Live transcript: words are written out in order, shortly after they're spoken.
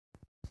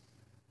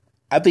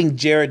I think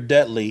Jared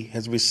Dudley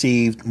has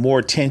received more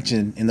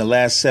attention in the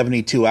last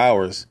 72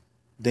 hours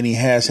than he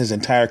has his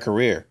entire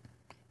career.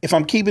 If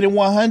I'm keeping it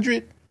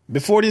 100,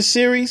 before this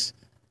series,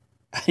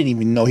 I didn't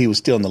even know he was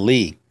still in the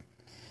league.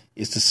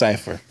 It's the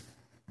Cypher.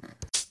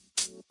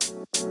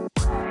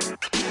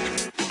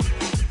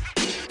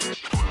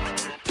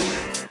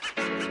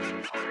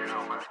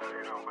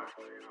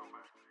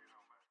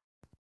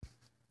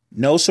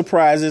 No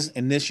surprises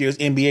in this year's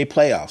NBA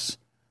playoffs.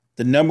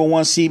 The number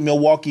 1 seed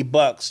Milwaukee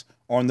Bucks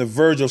are on the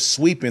verge of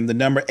sweeping the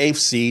number 8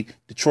 seed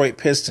Detroit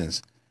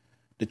Pistons.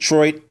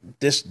 Detroit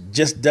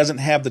just doesn't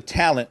have the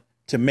talent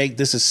to make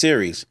this a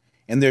series,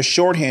 and they're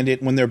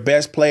shorthanded when their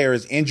best player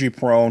is injury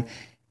prone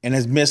and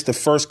has missed the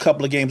first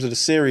couple of games of the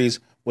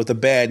series with a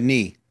bad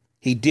knee.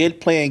 He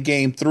did play in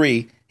Game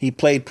 3. He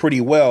played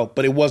pretty well,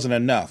 but it wasn't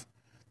enough.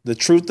 The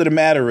truth of the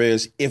matter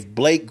is, if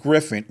Blake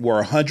Griffin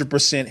were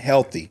 100%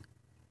 healthy,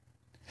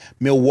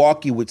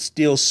 Milwaukee would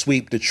still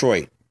sweep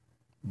Detroit.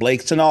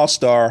 Blake's an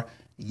all-star.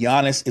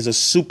 Giannis is a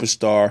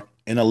superstar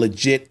and a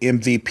legit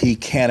MVP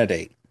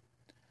candidate.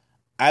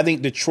 I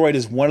think Detroit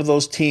is one of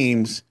those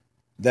teams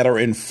that are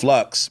in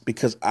flux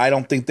because I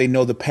don't think they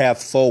know the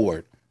path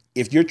forward.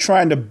 If you're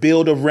trying to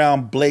build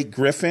around Blake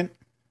Griffin,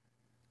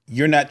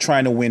 you're not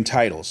trying to win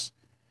titles.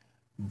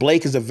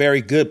 Blake is a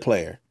very good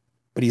player,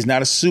 but he's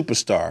not a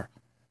superstar.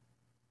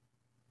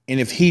 And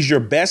if he's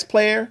your best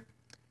player,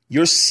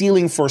 your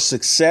ceiling for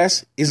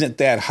success isn't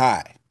that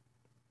high.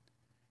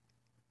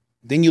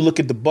 Then you look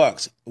at the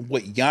Bucks,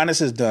 what Giannis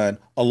has done,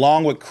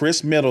 along with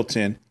Chris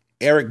Middleton,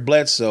 Eric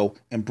Bledsoe,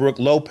 and Brook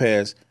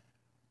Lopez.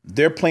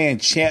 They're playing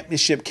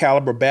championship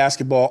caliber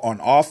basketball on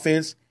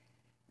offense,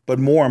 but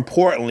more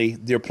importantly,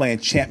 they're playing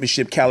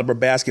championship caliber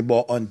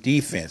basketball on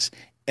defense,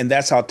 and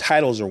that's how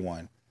titles are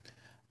won.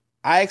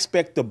 I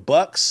expect the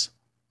Bucks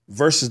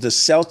versus the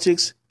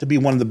Celtics to be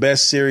one of the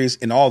best series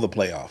in all the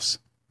playoffs.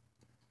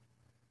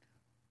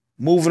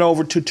 Moving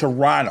over to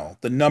Toronto,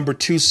 the number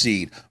 2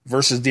 seed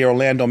versus the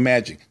Orlando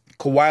Magic.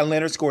 Kawhi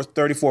Leonard scores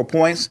 34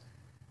 points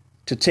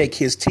to take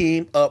his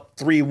team up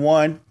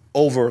 3-1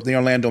 over the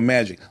Orlando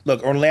Magic.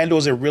 Look, Orlando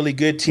is a really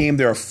good team.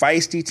 They're a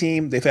feisty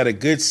team. They've had a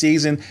good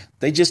season.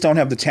 They just don't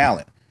have the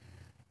talent.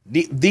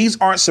 These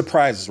aren't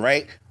surprises,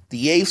 right?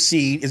 The 8th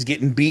seed is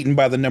getting beaten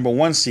by the number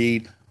 1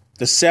 seed.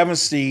 The 7th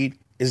seed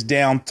is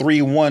down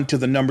 3-1 to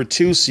the number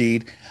 2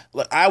 seed.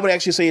 Look, I would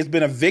actually say it's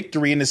been a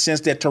victory in the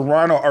sense that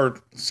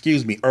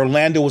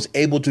Orlando was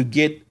able to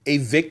get a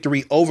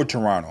victory over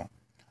Toronto.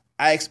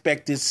 I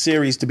expect this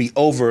series to be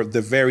over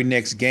the very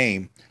next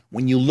game.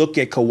 When you look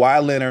at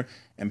Kawhi Leonard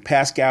and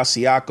Pascal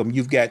Siakam,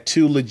 you've got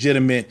 2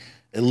 legitimate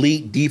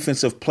elite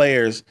defensive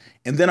players.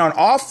 And then on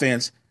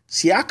offense,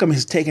 Siakam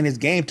has taken his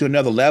game to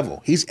another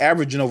level. He's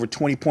averaging over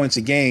 20 points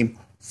a game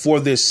for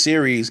this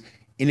series.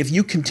 And if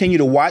you continue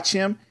to watch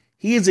him,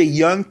 he is a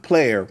young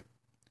player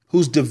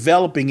who's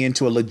developing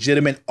into a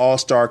legitimate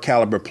all-star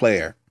caliber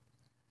player.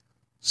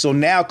 So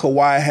now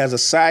Kawhi has a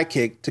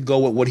sidekick to go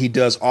with what he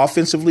does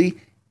offensively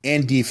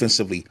and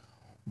defensively.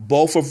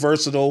 Both are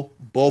versatile.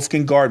 Both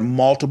can guard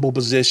multiple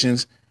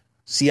positions.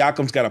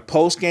 Siakam's got a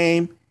post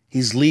game.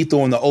 He's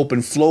lethal on the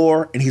open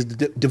floor, and he's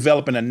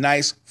developing a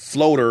nice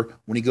floater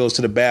when he goes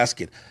to the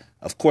basket.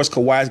 Of course,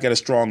 Kawhi's got a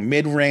strong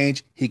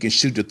mid-range. He can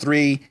shoot the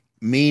 3,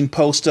 mean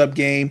post-up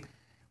game.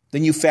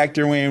 Then you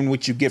factor in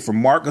what you get from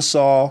Marc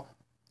Gasol,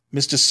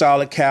 Mr.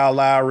 Solid Kyle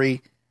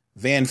Lowry,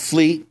 Van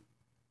Fleet,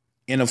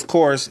 and, of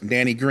course,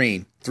 Danny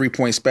Green,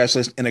 3-point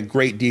specialist and a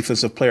great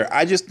defensive player.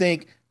 I just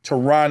think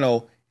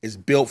Toronto is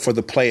built for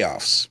the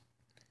playoffs.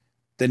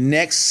 The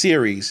next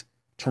series,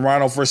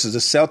 Toronto versus the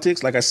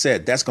Celtics, like I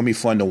said, that's going to be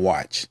fun to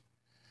watch.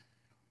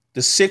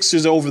 The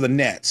Sixers over the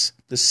Nets.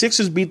 The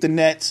Sixers beat the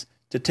Nets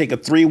to take a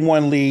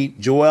 3-1 lead.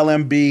 Joel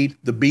Embiid,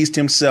 the beast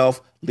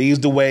himself, leads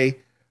the way.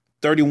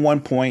 31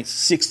 points,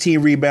 16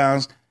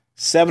 rebounds,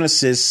 7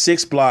 assists,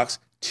 6 blocks,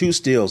 2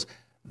 steals.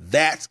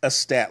 That's a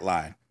stat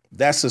line.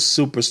 That's a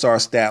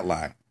superstar stat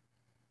line.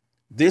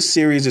 This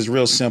series is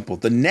real simple.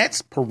 The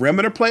Nets'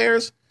 perimeter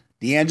players,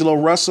 D'Angelo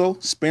Russell,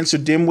 Spencer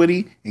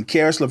Dinwiddie, and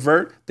Karis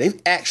LeVert,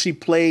 they've actually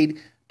played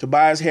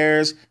Tobias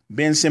Harris,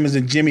 Ben Simmons,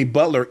 and Jimmy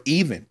Butler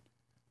even.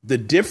 The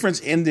difference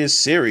in this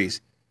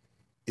series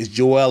is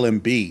Joel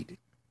Embiid.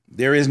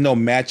 There is no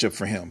matchup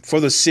for him. For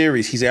the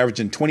series, he's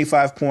averaging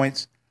 25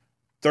 points,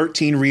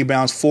 13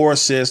 rebounds, 4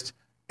 assists,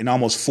 and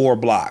almost 4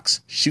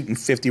 blocks, shooting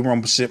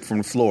 51% from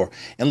the floor.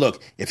 And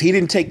look, if he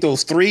didn't take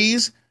those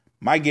threes,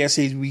 my guess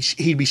is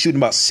he'd be shooting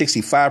about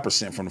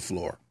 65% from the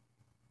floor.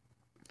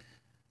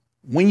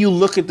 When you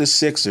look at the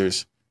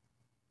Sixers,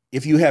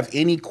 if you have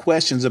any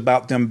questions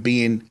about them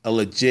being a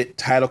legit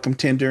title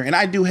contender, and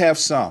I do have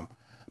some,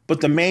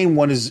 but the main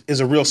one is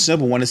a real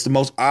simple one. It's the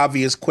most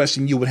obvious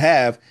question you would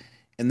have,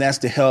 and that's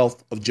the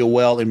health of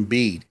Joel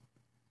Embiid.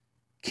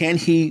 Can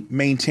he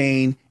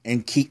maintain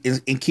and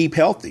keep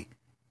healthy?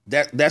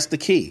 That's the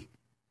key.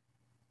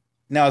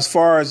 Now, as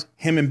far as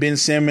him and Ben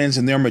Simmons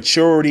and their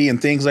maturity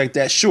and things like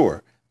that,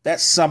 sure,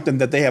 that's something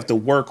that they have to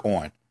work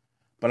on.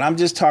 But I'm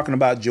just talking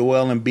about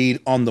Joel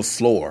Embiid on the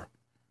floor.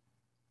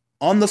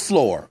 On the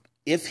floor,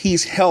 if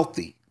he's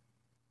healthy,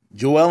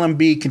 Joel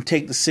Embiid can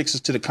take the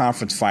Sixers to the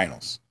conference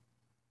finals.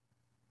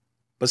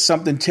 But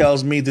something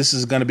tells me this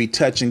is going to be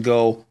touch and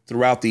go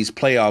throughout these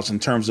playoffs in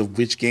terms of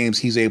which games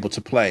he's able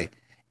to play.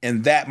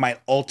 And that might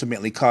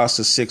ultimately cost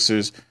the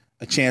Sixers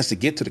a chance to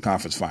get to the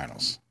conference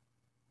finals.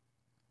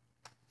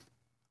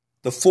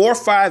 The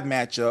 4-5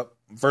 matchup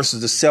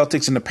versus the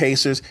Celtics and the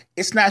Pacers,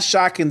 it's not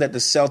shocking that the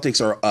Celtics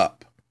are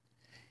up.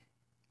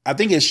 I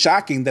think it's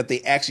shocking that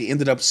they actually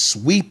ended up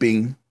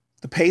sweeping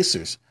the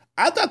Pacers.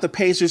 I thought the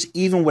Pacers,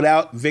 even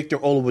without Victor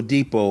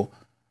Oladipo,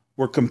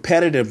 were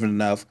competitive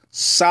enough,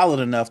 solid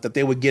enough that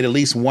they would get at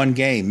least one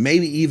game,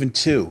 maybe even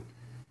two.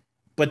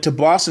 But to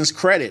Boston's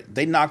credit,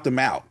 they knocked them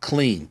out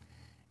clean.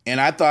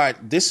 And I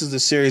thought this is the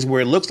series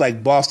where it looks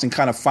like Boston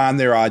kind of find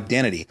their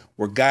identity,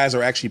 where guys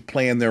are actually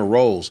playing their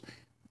roles.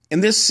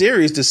 In this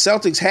series, the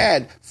Celtics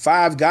had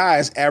 5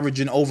 guys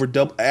averaging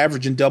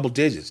double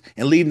digits.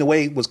 And leading the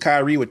way was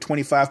Kyrie with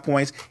 25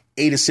 points,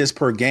 8 assists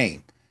per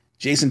game.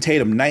 Jason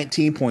Tatum,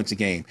 19 points a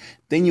game.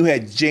 Then you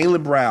had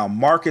Jaylen Brown,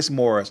 Marcus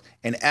Morris,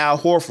 and Al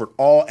Horford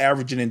all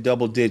averaging in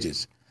double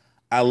digits.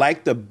 I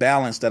like the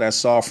balance that I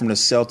saw from the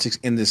Celtics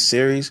in this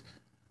series,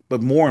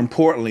 but more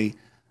importantly,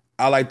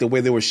 I like the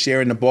way they were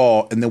sharing the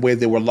ball and the way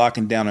they were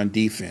locking down on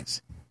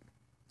defense.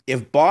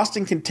 If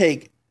Boston can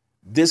take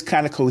this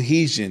kind of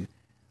cohesion,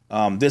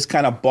 this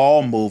kind of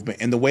ball movement,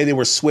 and the way they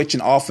were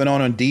switching off and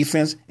on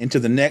defense into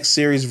the next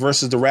series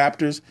versus the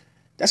Raptors,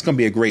 that's going to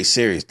be a great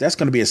series. That's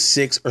going to be a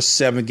 6 or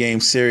 7 game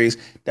series.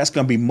 That's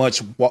going to be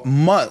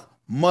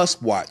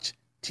must-watch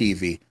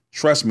TV.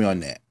 Trust me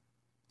on that.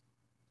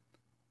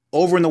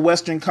 Over in the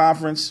Western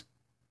Conference,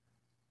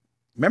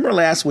 remember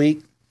last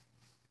week?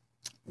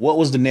 What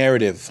was the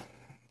narrative?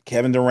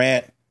 Kevin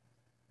Durant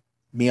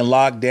being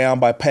locked down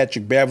by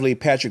Patrick Beverley.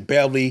 Patrick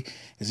Beverley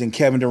is in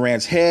Kevin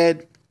Durant's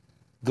head.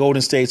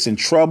 Golden State's in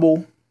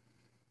trouble.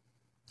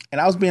 And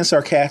I was being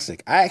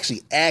sarcastic. I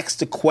actually asked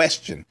the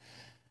question.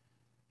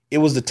 It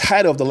was the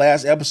title of the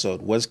last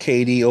episode, was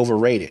KD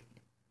overrated?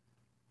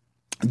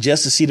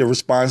 Just to see the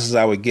responses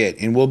I would get.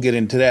 And we'll get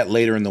into that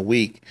later in the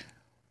week.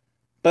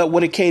 But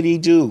what did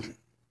KD do?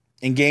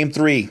 In Game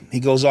 3, he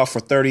goes off for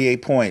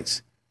 38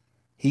 points.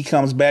 He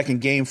comes back in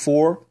Game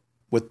 4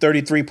 with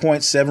 33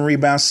 points, 7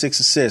 rebounds, 6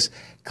 assists.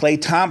 Klay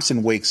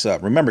Thompson wakes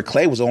up. Remember,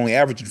 Klay was only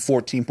averaging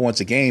 14 points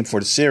a game for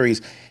the series.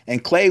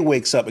 And Klay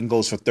wakes up and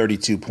goes for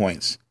 32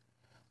 points.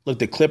 Look,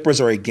 the Clippers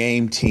are a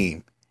game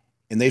team.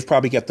 And they've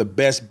probably got the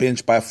best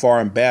bench by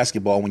far in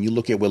basketball when you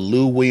look at what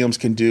Lou Williams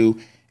can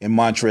do and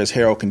Montrezl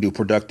Harrell can do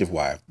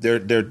productive-wise.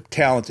 They're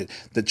talented.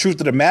 The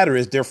truth of the matter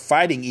is they're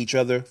fighting each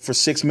other for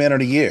 6th man of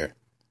the year.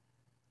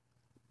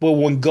 But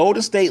when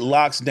Golden State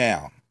locks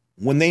down,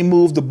 when they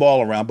move the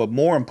ball around, but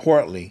more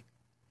importantly,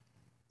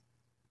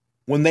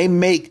 when they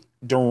make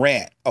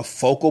Durant a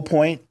focal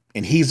point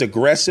and he's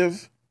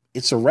aggressive,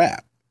 it's a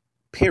wrap,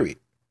 period.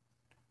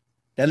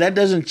 Now, that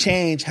doesn't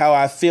change how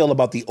I feel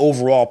about the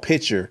overall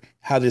picture,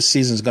 how this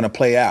season is going to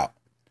play out.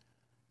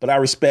 But I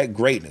respect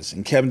greatness,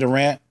 and Kevin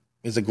Durant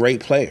is a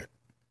great player.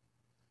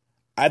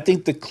 I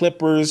think the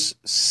Clippers'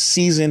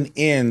 season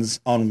ends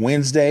on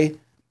Wednesday,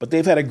 but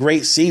they've had a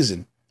great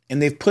season,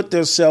 and they've put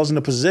themselves in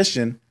a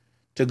position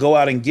to go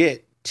out and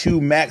get 2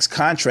 max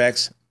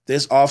contracts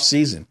this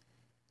offseason.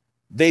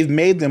 They've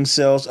made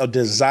themselves a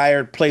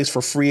desired place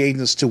for free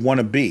agents to want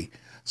to be.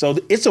 So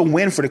it's a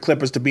win for the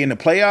Clippers to be in the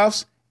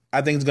playoffs.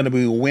 I think it's going to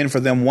be a win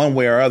for them one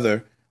way or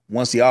other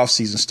once the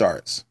offseason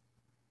starts.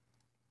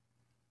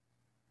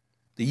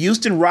 The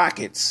Houston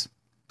Rockets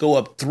go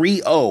up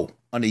 3-0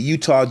 on the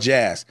Utah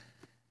Jazz.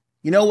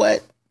 You know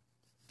what?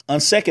 On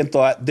second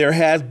thought, there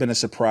has been a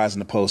surprise in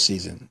the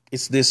postseason.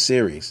 It's this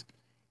series.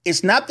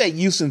 It's not that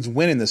Houston's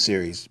winning the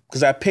series,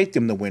 because I picked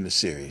them to win the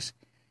series.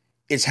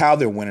 It's how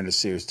they're winning the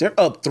series. They're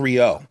up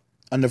 3-0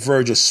 on the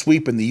verge of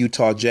sweeping the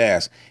Utah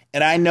Jazz.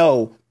 And I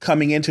know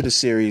coming into the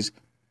series,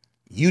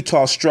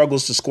 Utah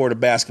struggles to score the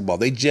basketball.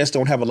 They just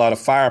don't have a lot of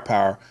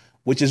firepower,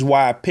 which is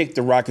why I picked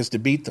the Rockets to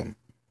beat them.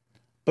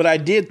 But I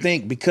did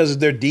think because of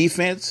their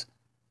defense,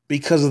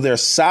 because of their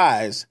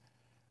size,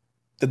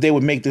 that they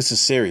would make this a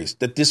series,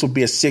 that this would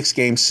be a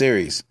 6-game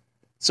series.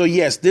 So,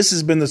 yes, this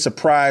has been the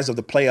surprise of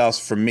the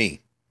playoffs for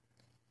me.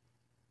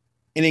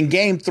 And in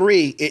Game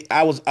 3,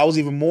 I was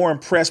even more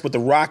impressed with the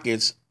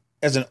Rockets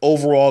as an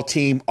overall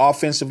team,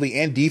 offensively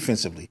and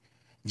defensively.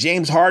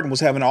 James Harden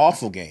was having an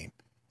awful game.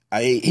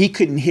 He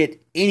couldn't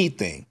hit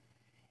anything.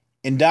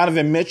 And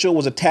Donovan Mitchell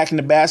was attacking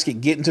the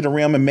basket, getting to the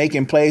rim and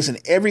making plays, and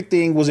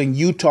everything was in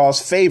Utah's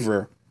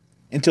favor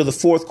until the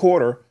fourth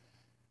quarter,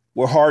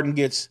 where Harden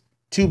gets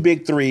 2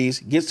 big threes,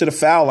 gets to the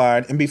foul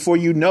line, and before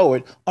you know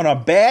it, on a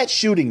bad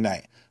shooting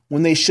night,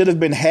 when they should have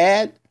been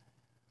had,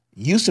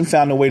 Houston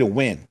found a way to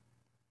win.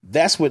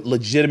 That's what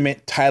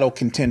legitimate title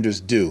contenders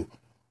do.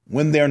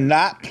 When they're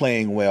not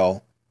playing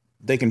well,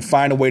 they can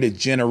find a way to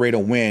generate a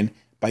win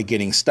by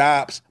getting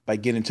stops, by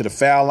getting to the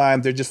foul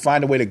line. They just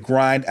find a way to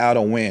grind out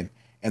a win.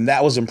 And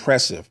that was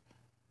impressive.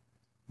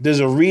 There's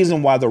a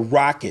reason why the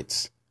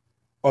Rockets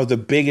are the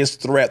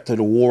biggest threat to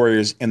the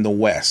Warriors in the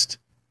West.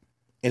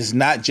 It's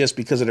not just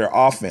because of their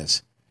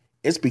offense.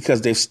 It's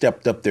because they've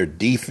stepped up their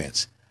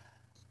defense.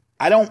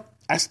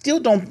 I still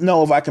don't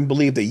know if I can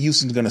believe that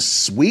Houston's going to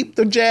sweep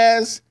the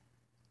Jazz.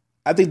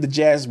 I think the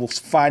Jazz will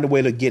find a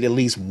way to get at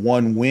least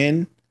one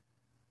win.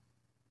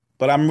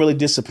 But I'm really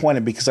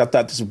disappointed because I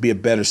thought this would be a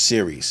better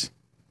series.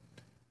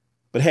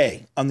 But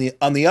hey, on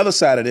the other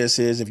side of this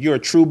is if you're a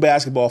true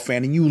basketball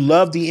fan and you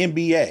love the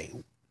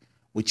NBA,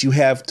 what you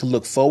have to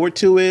look forward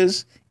to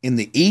is in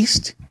the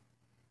East,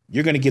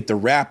 you're going to get the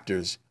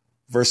Raptors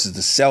versus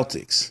the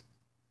Celtics.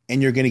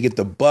 And you're going to get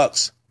the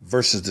Bucks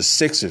versus the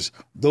Sixers.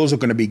 Those are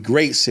going to be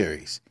great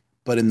series.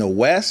 But in the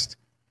West,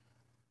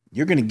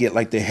 you're going to get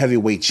like the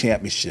heavyweight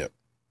championship.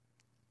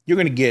 You're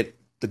going to get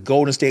the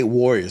Golden State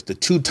Warriors, the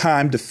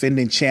two-time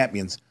defending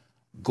champions,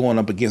 going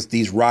up against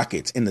these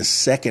Rockets in the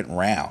second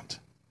round.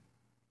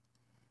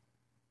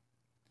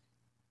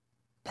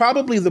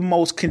 Probably the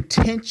most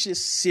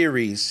contentious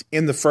series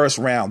in the first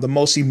round, the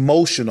most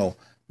emotional,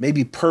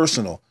 maybe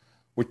personal,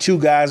 where two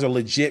guys are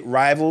legit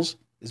rivals,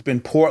 has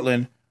been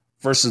Portland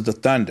versus the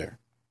Thunder.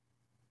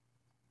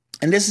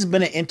 And this has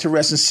been an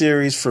interesting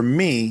series for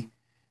me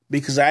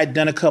because I had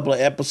done a couple of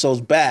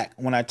episodes back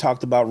when I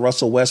talked about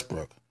Russell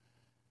Westbrook.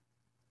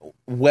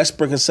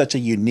 Westbrook is such a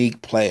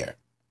unique player.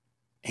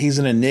 He's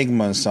an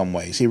enigma in some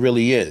ways. He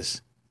really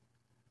is.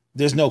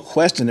 There's no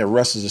question that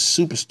Russ is a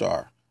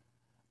superstar.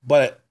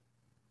 But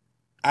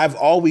I've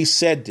always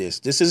said this.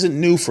 This isn't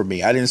new for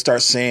me. I didn't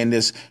start saying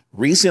this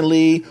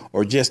recently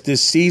or just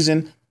this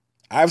season.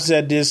 I've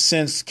said this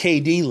since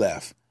KD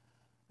left.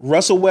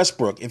 Russell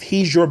Westbrook, if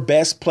he's your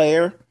best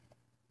player,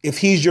 if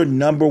he's your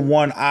number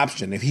one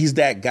option, if he's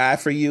that guy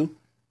for you,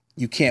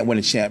 you can't win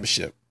a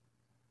championship.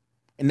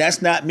 And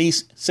that's not me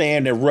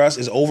saying that Russ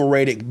is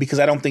overrated because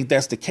I don't think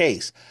that's the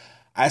case.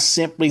 I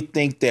simply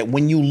think that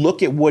when you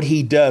look at what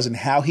he does and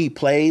how he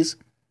plays,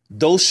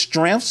 those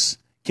strengths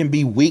can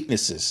be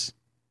weaknesses.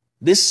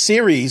 This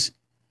series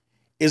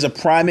is a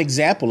prime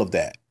example of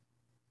that.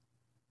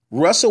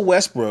 Russell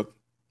Westbrook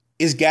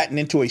is gotten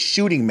into a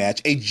shooting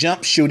match, a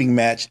jump shooting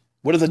match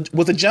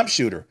with a jump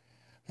shooter.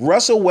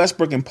 Russell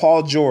Westbrook and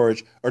Paul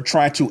George are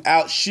trying to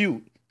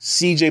outshoot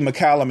CJ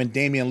McCollum and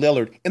Damian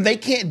Lillard, and they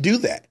can't do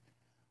that.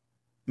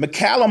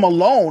 McCallum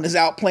alone is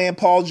outplaying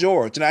Paul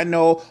George. And I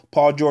know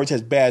Paul George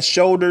has bad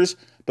shoulders,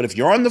 but if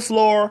you're on the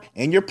floor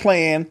and you're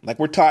playing like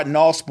we're taught in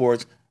all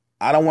sports,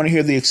 I don't want to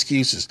hear the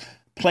excuses.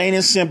 Plain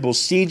and simple,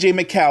 CJ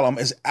McCallum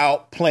is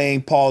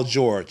outplaying Paul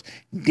George.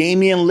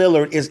 Damian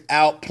Lillard is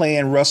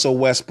outplaying Russell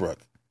Westbrook.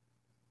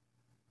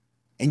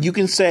 And you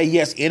can say,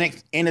 yes,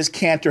 Enes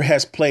Kanter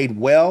has played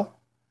well,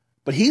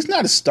 but he's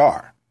not a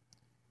star.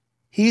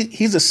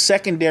 He's a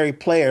secondary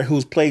player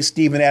who's played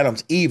Steven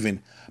Adams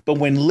even. But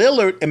when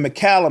Lillard and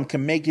McCallum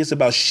can make this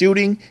about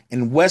shooting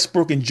and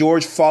Westbrook and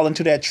George fall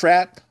into that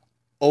trap,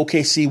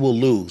 OKC will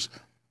lose.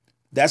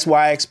 That's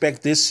why I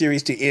expect this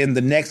series to end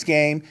the next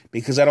game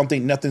because I don't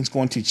think nothing's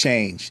going to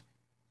change.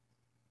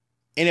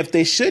 And if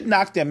they should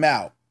knock them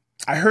out,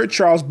 I heard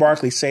Charles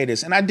Barkley say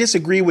this, and I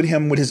disagree with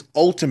him with his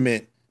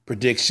ultimate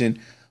prediction.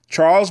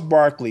 Charles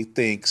Barkley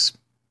thinks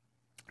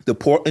the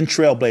Portland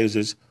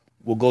Trailblazers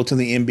will go to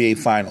the NBA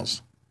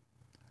Finals.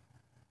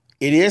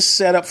 It is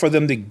set up for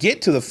them to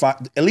get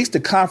to at least the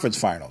conference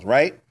finals,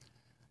 right?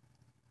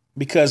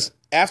 Because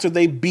after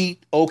they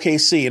beat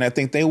OKC, and I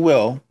think they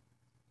will,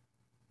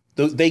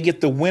 they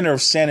get the winner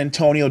of San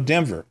Antonio,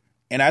 Denver.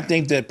 And I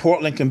think that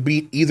Portland can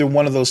beat either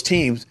one of those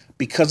teams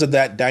because of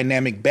that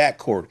dynamic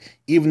backcourt.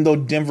 Even though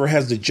Denver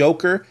has the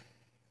Joker,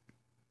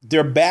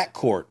 their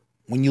backcourt,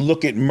 when you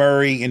look at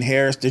Murray and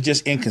Harris, they're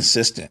just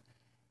inconsistent.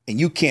 And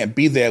you can't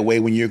be that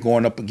way when you're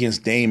going up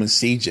against Dame and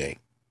CJ.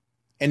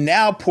 And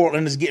now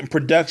Portland is getting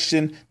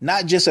production,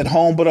 not just at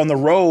home, but on the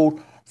road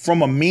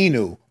from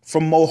Aminu,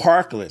 from Mo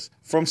Harkless,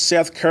 from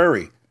Seth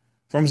Curry,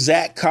 from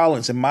Zach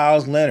Collins and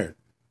Miles Leonard.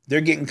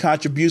 They're getting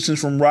contributions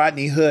from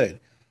Rodney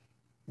Hood.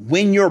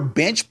 When your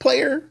bench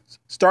players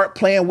start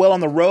playing well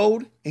on the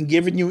road and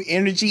giving you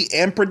energy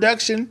and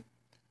production,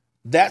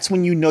 that's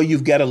when you know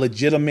you've got a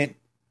legitimate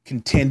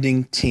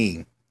contending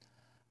team.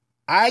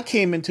 I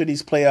came into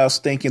these playoffs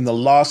thinking the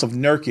loss of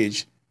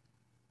Nurkic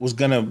was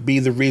going to be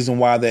the reason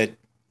why that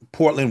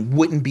Portland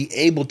wouldn't be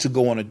able to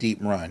go on a deep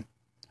run.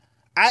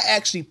 I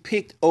actually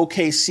picked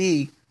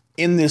OKC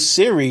in this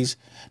series,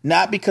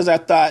 not because I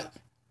thought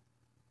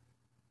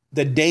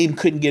that Dame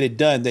couldn't get it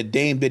done, that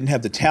Dame didn't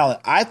have the talent.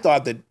 I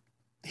thought that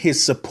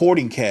his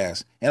supporting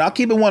cast, and I'll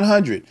keep it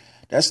 100,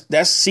 that's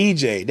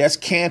CJ, that's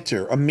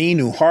Kanter,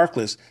 Aminu,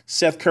 Harkless,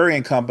 Seth Curry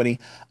and company.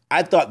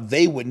 I thought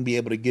they wouldn't be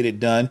able to get it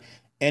done.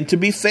 And to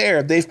be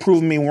fair, they've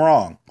proven me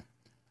wrong.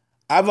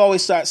 I've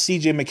always thought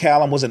CJ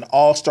McCallum was an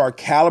all-star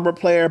caliber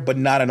player, but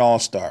not an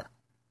all-star.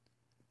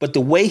 But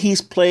the way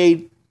he's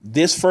played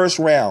this first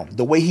round,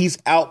 the way he's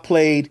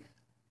outplayed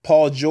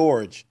Paul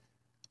George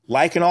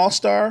like an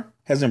all-star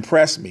has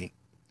impressed me.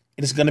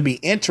 And it's going to be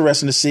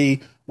interesting to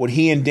see what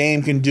he and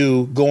Dame can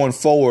do going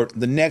forward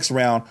the next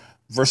round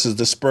versus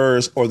the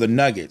Spurs or the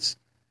Nuggets.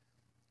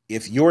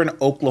 If you're an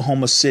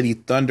Oklahoma City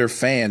Thunder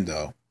fan,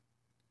 though,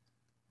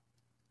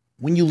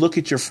 when you look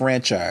at your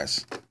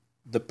franchise,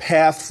 the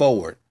path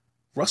forward,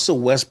 Russell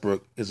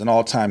Westbrook is an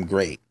all-time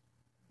great.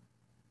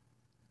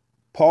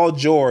 Paul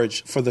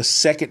George, for the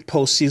second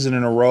postseason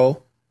in a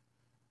row,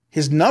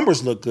 his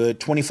numbers look good,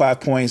 25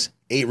 points,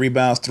 8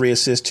 rebounds, 3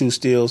 assists, 2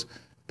 steals,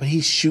 but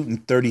he's shooting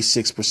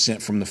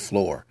 36% from the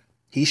floor.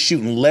 He's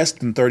shooting less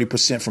than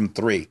 30% from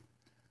 3.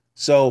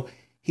 So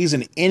he's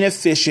an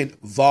inefficient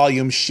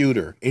volume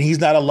shooter, and he's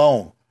not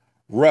alone.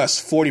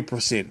 Russ,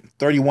 40%,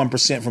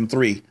 31% from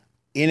 3.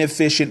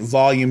 Inefficient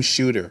volume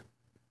shooter.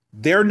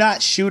 They're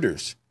not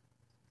shooters.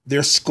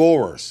 They're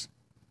scorers.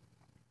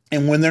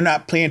 And when they're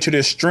not playing to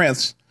their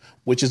strengths,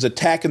 which is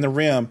attacking the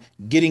rim,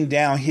 getting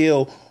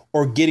downhill,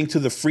 or getting to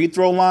the free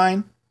throw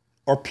line,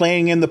 or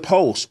playing in the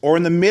post, or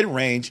in the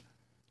mid-range,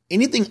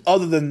 anything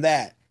other than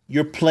that,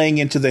 you're playing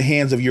into the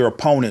hands of your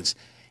opponents.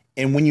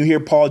 And when you hear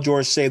Paul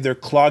George say they're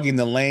clogging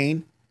the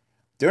lane,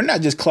 they're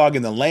not just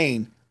clogging the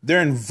lane.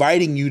 They're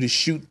inviting you to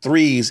shoot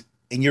threes,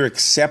 and you're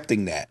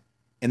accepting that.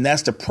 And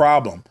that's the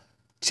problem.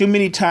 Too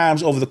many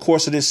times over the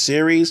course of this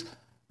series,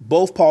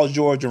 both Paul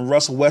George and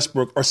Russell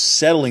Westbrook are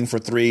settling for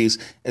threes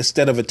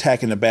instead of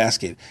attacking the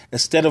basket,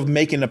 instead of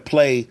making a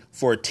play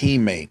for a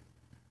teammate.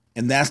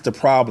 And that's the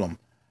problem.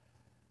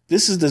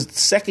 This is the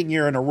second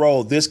year in a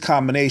row this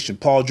combination,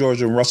 Paul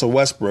George and Russell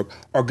Westbrook,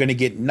 are going to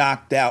get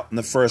knocked out in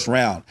the first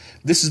round.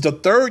 This is the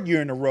third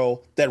year in a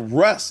row that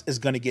Russ is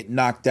going to get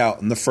knocked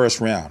out in the first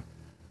round.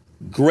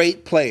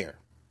 Great player.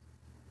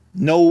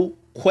 No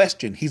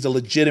question, he's a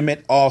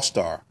legitimate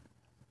all-star.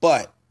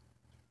 But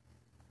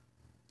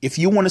if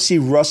you want to see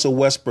Russell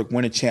Westbrook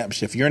win a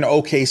championship, if you're an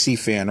OKC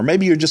fan, or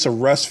maybe you're just a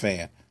Russ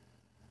fan,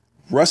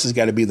 Russ has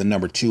got to be the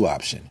number 2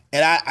 option.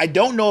 And I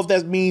don't know if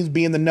that means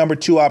being the number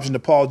 2 option to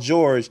Paul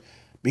George,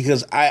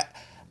 because I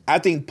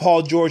think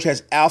Paul George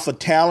has alpha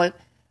talent,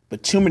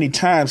 but too many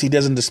times he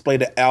doesn't display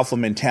the alpha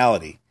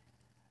mentality.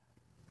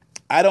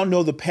 I don't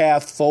know the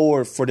path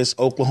forward for this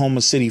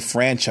Oklahoma City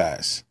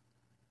franchise.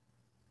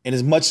 And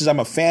as much as I'm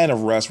a fan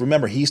of Russ,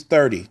 remember, he's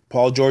 30.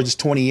 Paul George is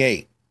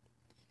 28.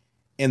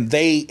 And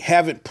they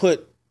haven't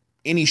put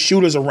any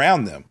shooters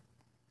around them.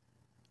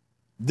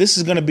 This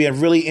is going to be a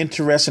really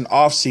interesting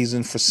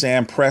offseason for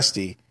Sam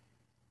Presti.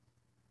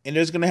 And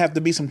there's going to have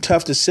to be some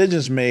tough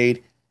decisions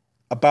made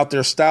about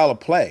their style of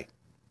play.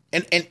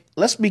 And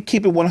let's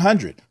keep it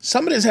 100.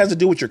 Some of this has to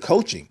do with your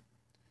coaching.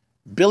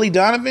 Billy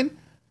Donovan,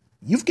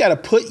 you've got to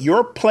put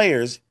your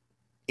players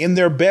in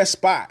their best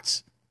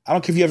spots. I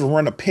don't care if you have to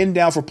run a pin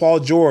down for Paul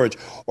George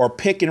or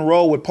pick and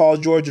roll with Paul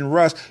George and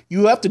Russ.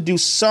 You have to do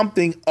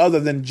something other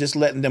than just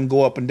letting them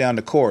go up and down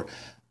the court.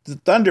 The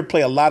Thunder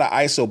play a lot of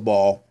iso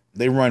ball.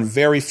 They run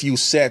very few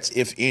sets,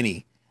 if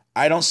any.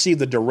 I don't see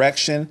the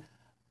direction.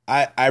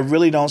 I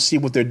really don't see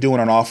what they're doing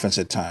on offense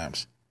at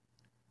times.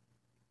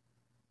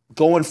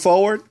 Going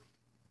forward,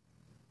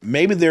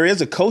 maybe there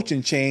is a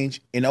coaching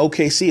change in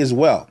OKC as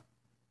well.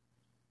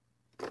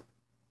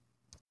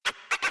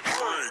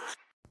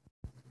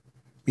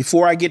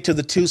 Before I get to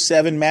the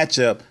 2-7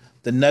 matchup,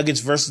 the Nuggets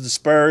versus the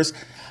Spurs,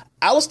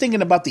 I was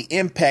thinking about the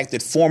impact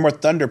that former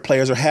Thunder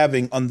players are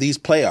having on these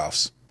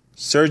playoffs.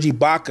 Serge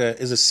Ibaka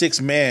is a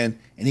 6th man,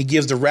 and he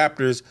gives the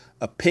Raptors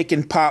a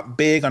pick-and-pop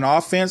big on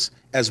offense,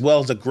 as well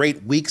as a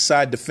great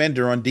weak-side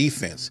defender on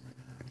defense.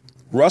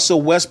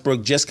 Russell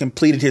Westbrook just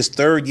completed his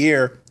 3rd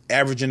year,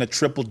 averaging a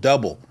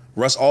triple-double.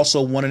 Russ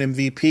also won an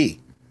MVP.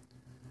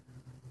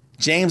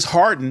 James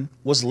Harden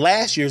was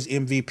last year's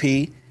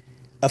MVP,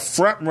 a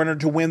front-runner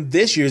to win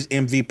this year's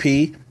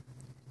MVP.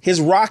 His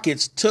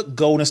Rockets took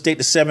Golden State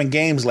to 7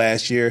 games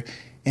last year,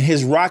 and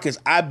his Rockets,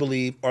 I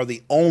believe, are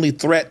the only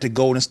threat to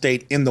Golden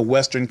State in the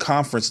Western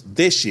Conference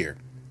this year.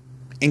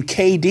 And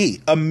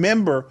KD, a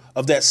member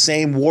of that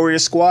same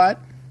Warriors squad,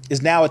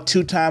 is now a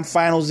 2-time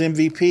Finals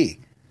MVP.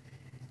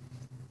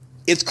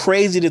 It's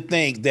crazy to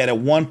think that at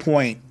one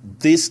point,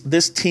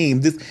 this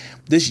team,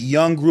 this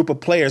young group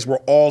of players were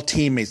all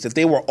teammates, that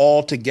they were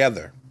all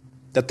together,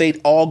 that they'd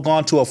all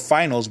gone to a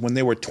finals when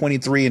they were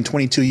 23 and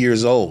 22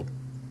 years old.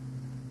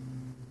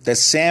 That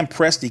Sam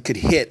Presti could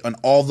hit on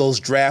all those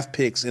draft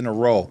picks in a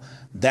row.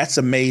 That's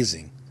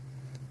amazing.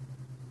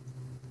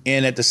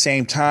 And at the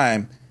same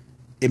time,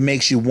 it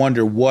makes you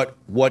wonder what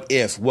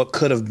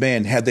could have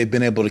been had they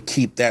been able to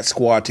keep that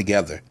squad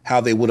together, how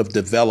they would have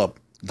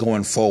developed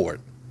going forward.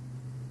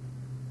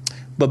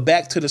 But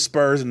back to the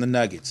Spurs and the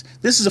Nuggets.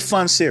 This is a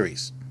fun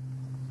series.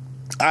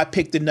 I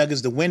picked the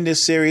Nuggets to win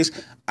this series.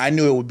 I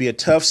knew it would be a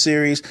tough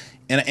series.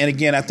 And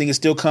again, I think it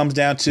still comes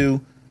down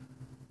to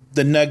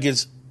the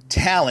Nuggets'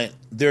 talent,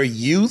 their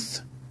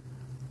youth,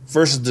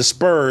 versus the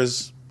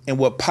Spurs and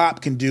what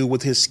Pop can do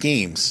with his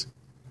schemes.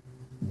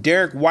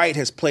 Derek White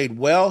has played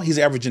well. He's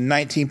averaging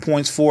 19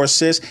 points, 4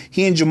 assists.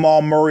 He and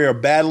Jamal Murray are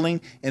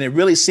battling, and it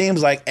really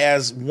seems like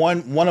as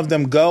one of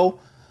them go,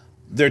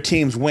 their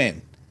teams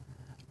win.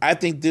 I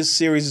think this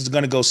series is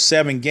going to go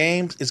 7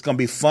 games. It's going to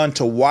be fun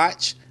to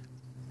watch.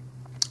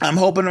 I'm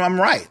hoping I'm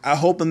right. I'm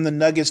hoping the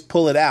Nuggets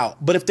pull it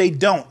out. But if they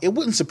don't, it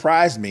wouldn't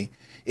surprise me.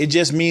 It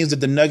just means that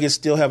the Nuggets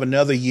still have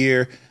another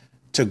year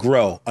to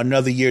grow,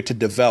 another year to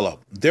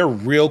develop. They're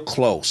real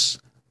close.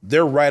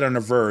 They're right on the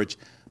verge.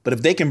 But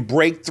if they can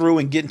break through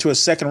and get into a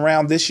second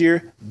round this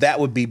year, that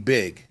would be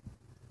big.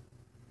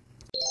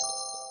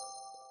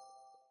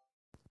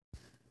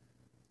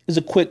 Here's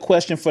a quick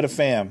question for the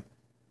fam.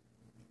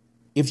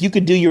 If you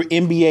could do your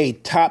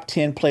NBA top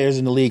 10 players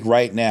in the league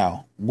right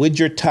now, would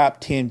your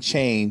top 10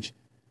 change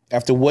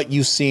after what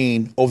you've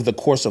seen over the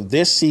course of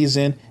this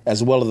season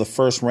as well as the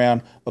first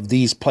round of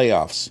these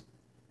playoffs?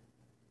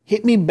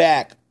 Hit me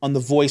back on the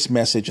voice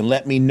message and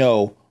let me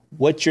know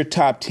what your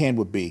top 10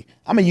 would be.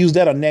 I'm going to use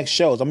that on next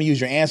shows. I'm going to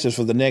use your answers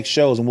for the next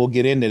shows, and we'll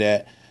get into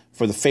that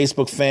for the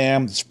Facebook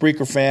fam, the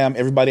Spreaker fam,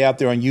 everybody out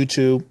there on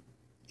YouTube.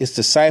 It's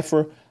the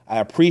Cypher. I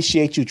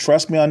appreciate you.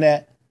 Trust me on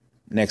that.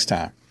 Next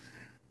time.